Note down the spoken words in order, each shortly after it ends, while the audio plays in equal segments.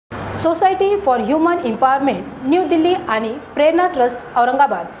Society for human empowerment new Delhi आणि प्रेरणा trust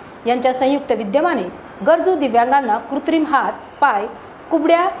Aurangabad यांच्या संयुक्त विद्यमाने गरजू दिव्यांगांना कृत्रिम हात, पाय,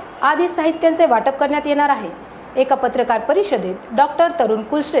 कुबड्या आदी साहित्यांचे वाटप करण्यात येणार आहे। एका पत्रकार परिषदेत डॉक्टर तरुण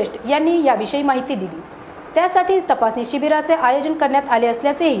कुलश्रेष्ठ यांनी याविषयी माहिती दिली। त्यासाठी तपासणी शिबिराचे आयोजन करण्यात आले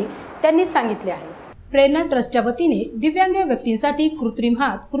असल्याचेही त्यांनी सांगितले आहे। प्रेरणा ट्रस्टच्या वतीने दिव्यांग व्यक्तींसाठी कृत्रिम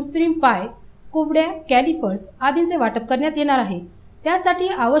हात, कृत्रिम पाय, कुबड्या, कॅलिपर्स आदींचे वाटप करण्यात येणार आहे। त्यासाठी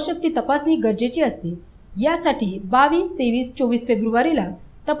आवश्यक ती तपासणी गरजेची असते। यासाठी 22, 23, 24 फेब्रुवारीला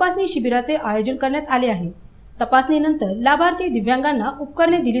तपासणी शिबिराचे आयोजन करण्यात आले आहे। तपासणीनंतर लाभार्थी दिव्यांगांना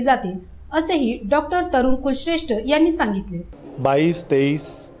उपकरणे दिली जातील असेही डॉक्टर तरुण कुलश्रेष्ठ यांनी सांगितले। 22, 23,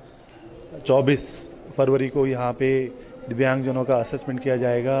 24 फरवरी को यहाँ पे दिव्यांगजनों का असेसमेंट किया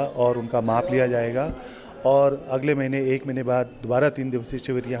जाएगा और उनका माप लिया जाएगा और अगले महीने 1 महीने बाद दोबारा 3 दिवसीय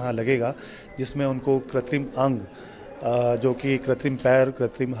शिविर यहाँ लगेगा, जिसमें उनको कृत्रिम अंग जो कि कृत्रिम पैर,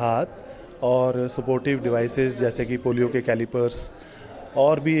 कृत्रिम हाथ और सपोर्टिव डिवाइसेस जैसे कि पोलियो के कैलिपर्स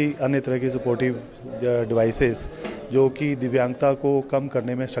और भी अन्य तरह की सपोर्टिव डिवाइसेस जो कि दिव्यांगता को कम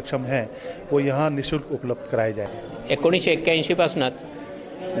करने में सक्षम हैं, वो यहाँ निःशुल्क उपलब्ध कराए जाएंगे। 1981 पासूनच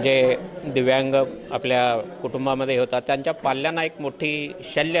जे दिव्यांग आपल्या कुटुंबामध्ये होतात त्यांच्या पाल्यांना एक मोठी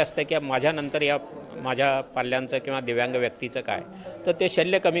शल्य असते की माझ्यानंतर या माझ्या पाल्यांचं किंवा दिव्यांग व्यक्तीचं काय, तर ते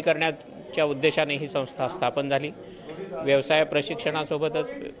शल्य कमी करण्याच्या उद्देशाने ही संस्था स्थापन झाली। व्यवसाय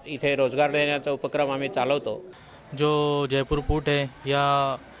प्रशिक्षणासोबतच इथे रोजगार देण्याचा उपक्रम आम्ही चालवतो। जो जयपुर पुट है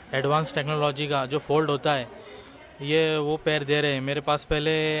या एडवांस टेक्नोलॉजी का जो फोल्ड होता है, ये वो पैर दे रहे हैं। मेरे पास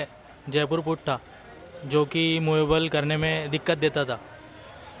पहले जयपुर पुट था जो कि मूवेबल करने में दिक्कत देता था,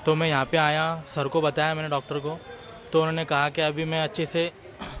 तो मैं यहाँ पे आया, सर को बताया मैंने, डॉक्टर को, तो उन्होंने कहा कि अभी मैं अच्छे से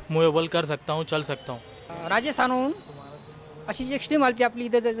मूवेबल कर सकता हूँ, चल सकता हूँ। राजस्थानहून अशी जी स्कीम आली आपली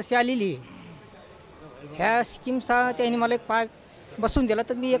इथं जशी आलेली ह्या स्कीमचा त्यांनी मला एक पाय बसून दिला,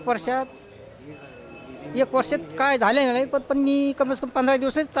 तर मी एक वर्षात काय झाले नाही, पण मी कमीत कमी 15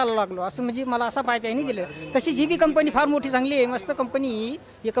 दिवसच चालू लागलो असं, म्हणजे मला असा पाय त्यांनी दिलं। तशी जी बी कंपनी फार मोठी चांगली आहे, मस्त कंपनी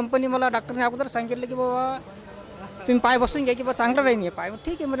ही कंपनी मला डॉक्टरने अगोदर सांगितलं की बाबा तुम्ही पाय बसून घ्या की बाबा चांगला राहील पाय।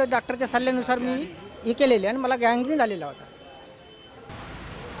 ठीक आहे, म्हणजे डॉक्टरच्या सल्ल्यानुसार मी हे केलेले आणि मला गँग्रीन झालेला होता।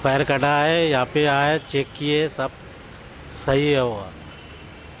 पैर कटा है, यहाँ पे आया, चेक किए, सब सही है वो,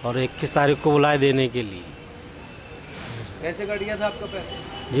 और 21 तारीख को बुलाए देने के लिए। कैसे कट गया था आपका पैर?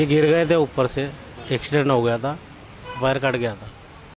 ये गिर गए थे ऊपर से, एक्सीडेंट हो गया था, पैर कट गया था।